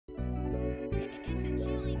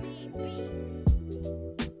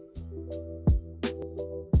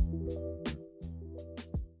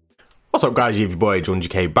What's up guys, your boy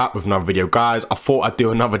Jordongk back with another video. Guys, I thought I'd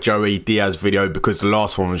do another Joey Diaz video because the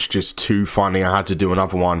last one was just too funny. I had to do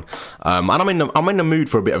another one. And I'm in the mood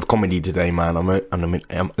for a bit of comedy today, man. I'm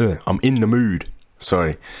in the mood.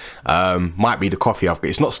 Sorry. Might be the coffee I've got.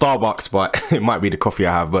 It's not Starbucks, but it might be the coffee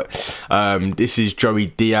I have. But this is Joey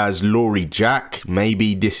Diaz Laurie Jack.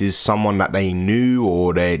 Maybe this is someone that they knew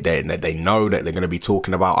or they know that they're going to be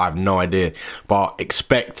talking about. I have no idea. But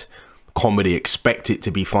expect comedy, expect it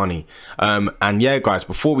to be funny. And yeah guys,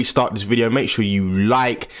 before we start this video, make sure you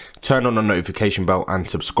like, turn on the notification bell and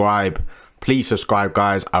subscribe. Please subscribe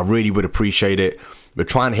guys, I really would appreciate it. We're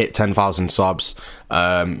trying to hit 10,000 subs.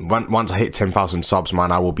 Once I hit 10,000 subs,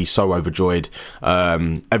 man, I will be so overjoyed.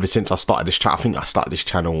 Ever since I started this channel, I think I started this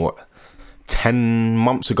channel what, 10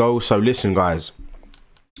 months ago. So listen guys,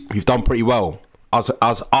 we've done pretty well. Us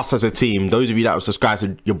as a team, those of you that have subscribed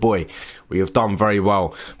to your boy, we have done very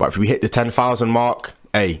well. But if we hit the 10,000 mark,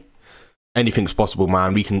 hey, anything's possible,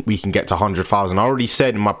 man. We can get to 100,000. I already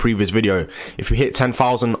said in my previous video, if we hit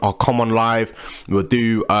 10,000, I'll come on live. We'll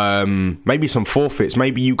do maybe some forfeits.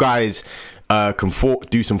 Maybe you guys can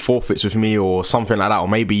do some forfeits with me or something like that, or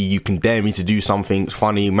maybe you can dare me to do something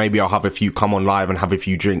funny. Maybe I'll have a few come on live and have a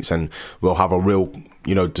few drinks and we'll have a real,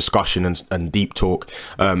 you know, discussion and deep talk.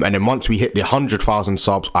 And then once we hit the 100,000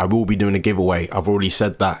 subs, I will be doing a giveaway. I've already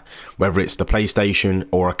said that, whether it's the PlayStation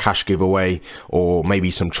or a cash giveaway or maybe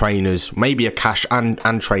some trainers, maybe a cash and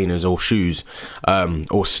trainers or shoes,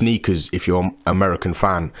 or sneakers if you're an American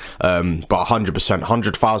fan. But 100%,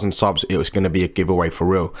 100,000 subs, it was going to be a giveaway for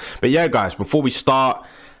real. But yeah guys, before we start,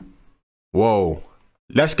 whoa,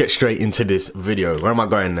 let's get straight into this video. Where am I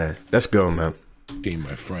going there? Let's go, man.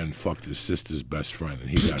 My friend fucked his sister's best friend and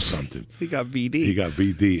he got something. He got VD. He got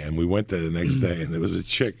VD, and we went there the next day and there was a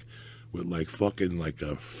chick with like fucking like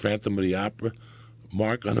a Phantom of the Opera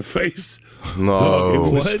mark on her face. No. Dog, it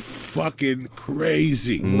was fucking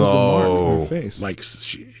crazy. No. What was the mark on her face? Like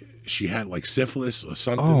she had like syphilis or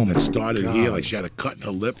something that started here. Like she had a cut in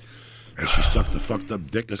her lip and she sucked a fucked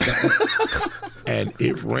up dick or something. And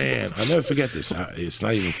it ran. I'll never forget this. It's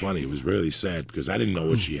not even funny. It was really sad because I didn't know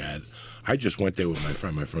what she had. I just went there with my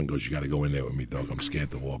friend. My friend goes, "You got to go in there with me, dog. I'm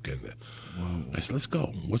scared to walk in there." Whoa. I said, "Let's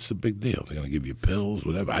go. What's the big deal? They're going to give you pills,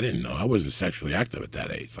 whatever." I didn't know. I wasn't sexually active at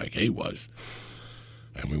that age like he was.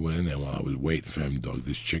 And we went in there while I was waiting for him, dog.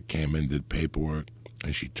 This chick came in, did paperwork,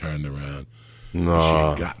 and she turned around. No. She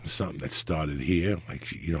had gotten something that started here. Like,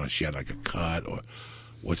 she had like a cut or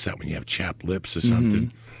what's that when you have chapped lips or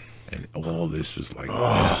something? And all this was like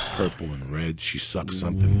purple and red. She sucked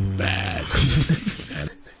something bad.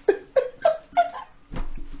 And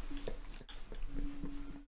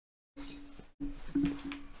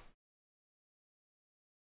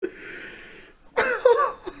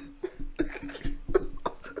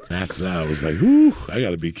after that, I was like, "Ooh, I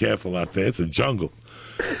got to be careful out there. It's a jungle."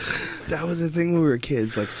 That was the thing when we were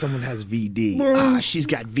kids. Like, someone has VD. Ah, she's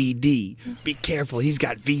got VD. Be careful, he's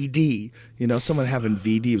got VD. You know, someone having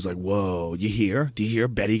VD was like, whoa, you hear? Do you hear?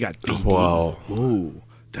 Betty got VD. Whoa. Ooh,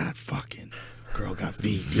 that fucking girl got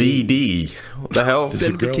VD. VD? What the hell? There's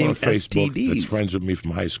a girl on Facebook STDs. that's friends with me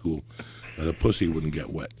from high school, and her pussy wouldn't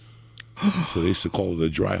get wet. So they used to call her the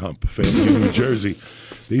dry hump, Fairview, New Jersey.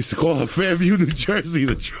 They used to call her Fairview, New Jersey,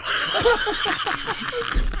 the dry.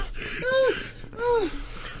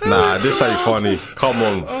 Nah, this ain't funny. Come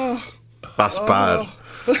on. That's bad.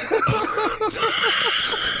 That's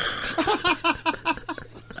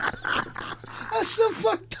so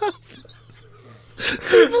fucked up.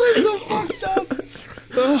 People are so fucked up.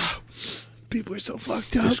 People are so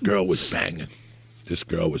fucked up. This girl was banging. This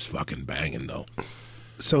girl was fucking banging, though.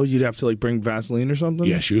 So you'd have to like bring Vaseline or something?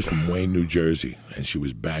 Yeah, she was from Wayne, New Jersey, and she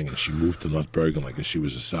was banging. She moved to North Bergen like she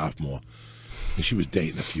was a sophomore. And she was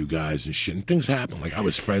dating a few guys and shit. And things happened. Like, I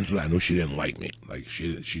was friends with her. I knew she didn't like me. Like,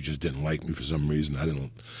 she just didn't like me for some reason. I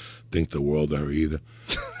didn't think the world of her either.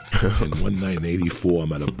 And one night in '84,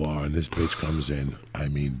 I'm at a bar, and this bitch comes in. I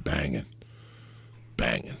mean, banging.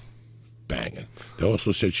 Banging. Banging. They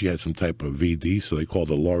also said she had some type of VD, so they called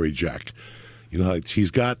her Laurie Jack. You know, like,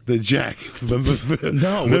 she's got the Jack.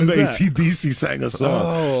 No, remember AC/DC sang a song.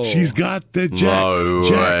 Oh. She's got the Jack. No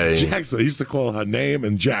way. Jack. So they used to call her name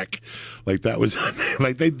and Jack. Like, that was her name.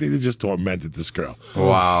 Like, they just tormented this girl.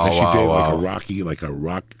 Wow. And she dated like a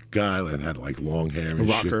rock guy that had like long hair and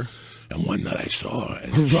rocker. Shit. And one night I saw her.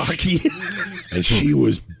 And Rocky. And she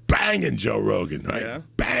was banging Joe Rogan, right? Yeah.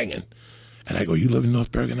 Banging. And I go, "You live in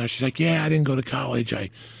North Bergen now?" She's like, "Yeah, I didn't go to college.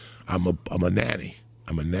 I'm a nanny.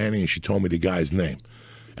 I'm a nanny," and she told me the guy's name.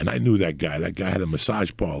 And I knew that guy. That guy had a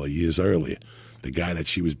massage parlor years earlier. the guy that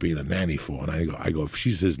she was being a nanny for. And I go, if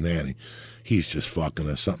she's his nanny, he's just fucking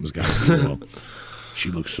her. Something's got to be wrong. She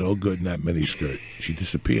looked so good in that miniskirt. She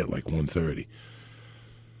disappeared like 1:30.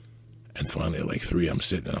 And finally at like 3, I'm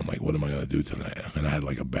sitting and I'm like, what am I going to do tonight? And I had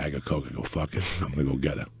like a bag of Coke. I go, fuck it. I'm going to go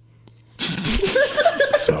get her.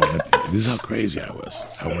 So this is how crazy I was.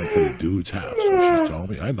 I went to the dude's house. And she told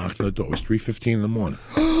me. I knocked on the door. It was 3:15 in the morning.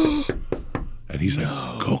 And he's like,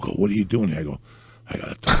 Coco, what are you doing here? I go, I got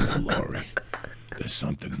to talk to Laurie. There's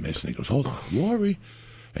something missing. He goes, hold on, Laurie.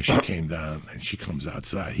 And she came down, and she comes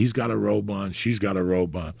outside. He's got a robe on. She's got a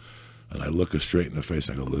robe on. And I look her straight in the face.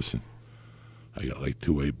 I go, listen, I got like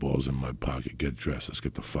 2 8-balls in my pocket. Get dressed. Let's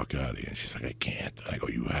get the fuck out of here. And she's like, I can't. And I go,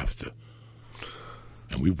 you have to.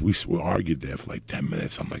 And we argued there for like 10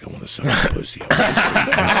 minutes. I'm like, I want to suck my pussy.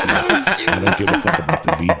 I don't give a fuck about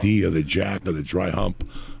the VD or the jack or the dry hump.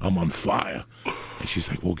 I'm on fire. And she's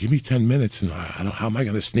like, well, give me 10 minutes. And how am I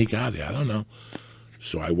going to sneak out of here? I don't know.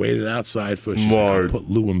 So I waited outside for her. She's like, I'll put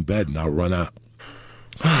Lou in bed and I'll run out.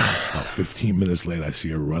 About 15 minutes later, I see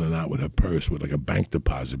her running out with her purse with like a bank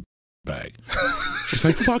deposit bag. She's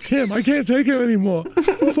like, fuck him. I can't take him anymore.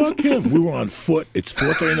 Fuck him. We were on foot. It's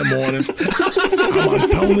 4:30 in the morning. I'm on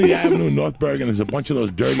Tonley Avenue, North Bergen. There's a bunch of those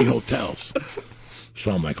dirty hotels.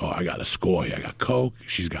 So I'm like, oh, I got a score here. I got Coke.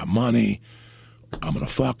 She's got money. I'm going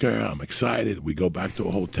to fuck her. I'm excited. We go back to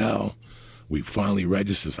a hotel. We finally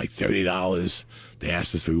registered. It's like $30. They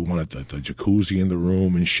asked us if we wanted the jacuzzi in the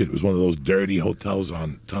room and shit. It was one of those dirty hotels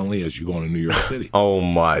on Tonley as you go into New York City. Oh,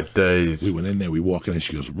 my days. We went in there. We walk in and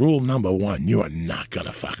she goes, rule number 1, you are not going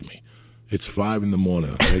to fuck me. It's 5 in the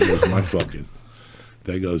morning. There goes my fucking.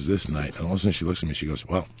 There goes this night. And all of a sudden she looks at me. She goes,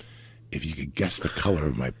 well, if you could guess the color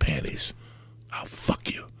of my panties, I'll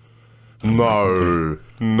fuck you. I'm like, okay.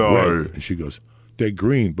 No. Red. And she goes, they're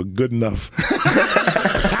green, but good enough.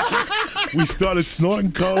 We started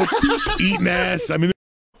snorting coke, eating ass. I mean,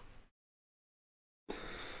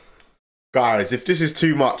 guys, if this is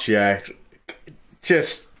too much, yeah,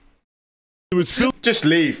 just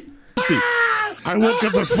leave. I woke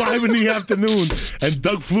up at 5 in the afternoon, and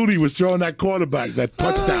Doug Flutie was throwing that quarterback, that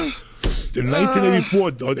touchdown. In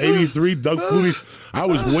 1984 or 83, Doug Flutie, I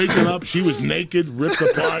was waking up. She was naked, ripped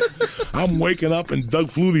apart. I'm waking up, and Doug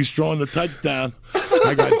Flutie's throwing the touchdown.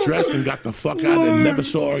 I got dressed and got the fuck out and never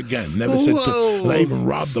saw her again. Never said to, and I even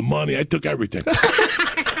robbed the money. I took everything.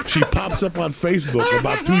 She pops up on Facebook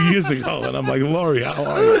about 2 years ago, and I'm like, Laurie, how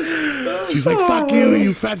are you? She's like, fuck you,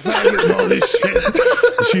 you fat faggot, and all this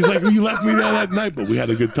shit. She's like, you left me there that night, but we had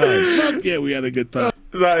a good time. Fuck yeah, we had a good time.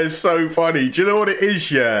 That is so funny. Do you know what it is,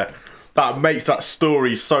 yeah? That makes that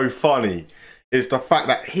story so funny is the fact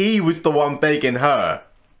that he was the one begging her.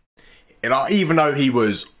 And even though he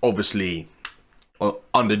was obviously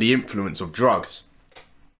under the influence of drugs,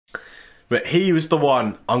 but he was the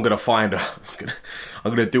one, I'm going to find her.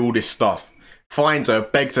 I'm going to do all this stuff. Finds her,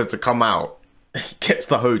 begs her to come out. Gets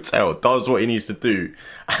the hotel, does what he needs to do.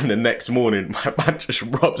 And the next morning, my man just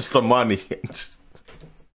robs the money.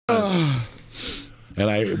 And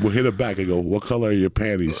I will hit her back. I go, what color are your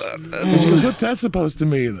panties? And she goes, what's that supposed to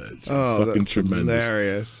mean? It's fucking tremendous.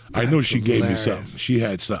 Hilarious. I knew she gave me something. She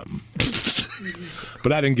had something.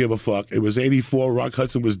 But I didn't give a fuck. It was 84. Rock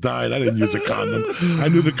Hudson was dying. I didn't use a condom. I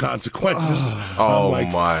knew the consequences. I'm like,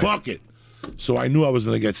 fuck it. So I knew I was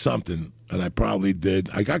going to get something. And I probably did.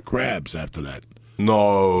 I got crabs after that. No.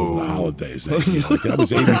 Over the holidays. That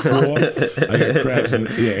was 84. I got crabs in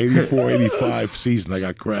 84, 85 season. I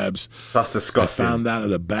got crabs. That's disgusting. I found out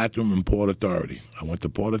at a bathroom in Port Authority. I went to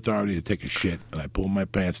Port Authority to take a shit, and I pulled my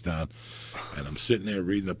pants down, and I'm sitting there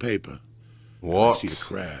reading the paper. What? I see a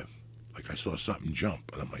crab. Like I saw something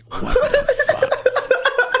jump, and I'm like, what the fuck?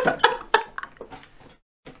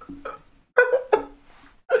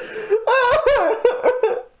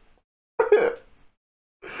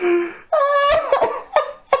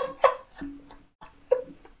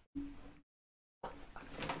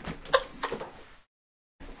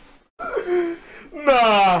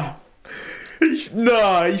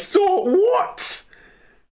 Nah, he saw what?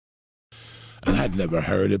 And I'd never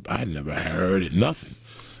heard it. I'd never heard it. Nothing.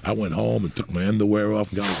 I went home and took my underwear off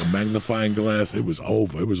and got like a magnifying glass. It was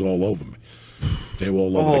over. It was all over me. They were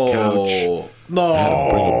all over the couch. No. I had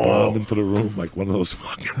to bring a bomb into the room, like one of those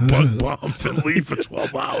fucking bug bombs, and leave for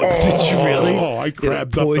 12 hours. Did you really? Oh, I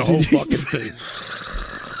crabbed up the whole fucking thing.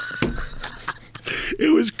 It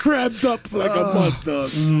was crabbed up for like a month,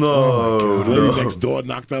 dog. No. Oh the lady next door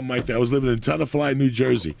knocked on my thing. I was living in Tenafly, New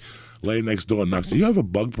Jersey. Lady next door knocks, do you have a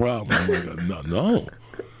bug problem? I'm like, no.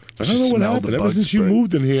 I don't know what happened. Ever since you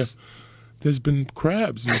moved in here, there's been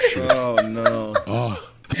crabs and shit. Oh, no. Oh.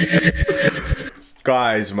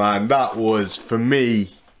 Guys, man, that was, for me,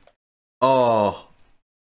 Oh,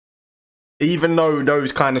 even though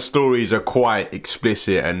those kind of stories are quite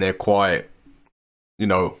explicit and they're quite, you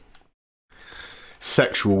know,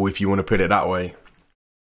 sexual, if you want to put it that way,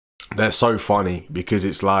 they're so funny because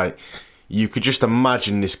it's like you could just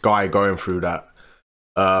imagine this guy going through that.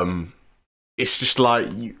 It's just like,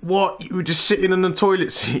 you were just sitting in the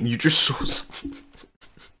toilet seat and you just saw something.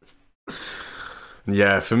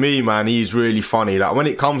 Yeah, for me, man, he's really funny. Like when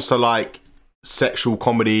it comes to like sexual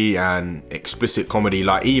comedy and explicit comedy,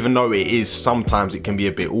 like even though it is, sometimes it can be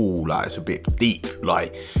a bit, like it's a bit deep,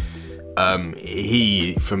 like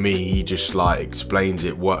for me, he just like explains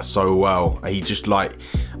it so well. He just like,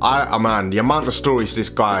 man, the amount of stories this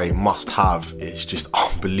guy must have is just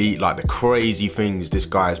unbelievable. Like the crazy things this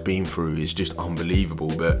guy has been through is just unbelievable,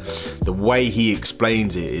 but the way he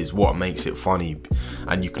explains it is what makes it funny,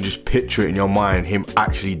 and you can just picture it in your mind, him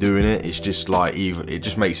actually doing it. It's just like, it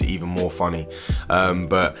just makes it even more funny.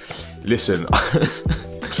 But listen,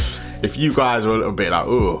 if you guys are a little bit like,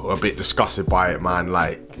 a bit disgusted by it, man,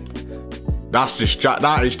 like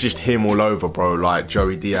that is just him all over, bro. Like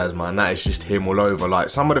Joey Diaz, man, that is just him all over. Like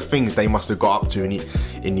some of the things they must have got up to in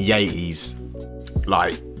the 80s,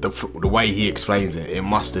 like the way he explains it, it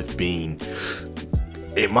must have been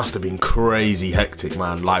crazy hectic,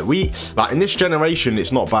 man. Like in this generation,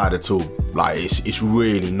 it's not bad at all. Like it's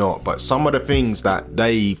really not. But some of the things that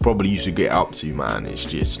they probably used to get up to, man, it's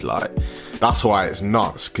just like, that's why it's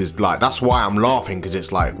nuts. Because like that's why I'm laughing, because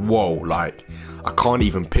it's like, whoa, like I can't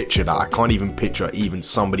even picture that. I can't even picture even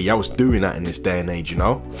somebody else doing that in this day and age, you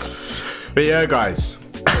know? But yeah, guys,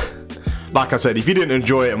 like I said, if you didn't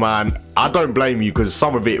enjoy it, man, I don't blame you, because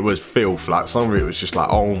some of it was filth. Like some of it was just like,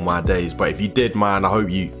 oh my days. But if you did, man, I hope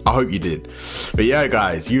you did. But yeah,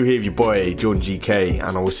 guys, you here with your boy Jordongk,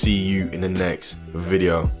 and I will see you in the next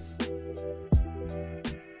video.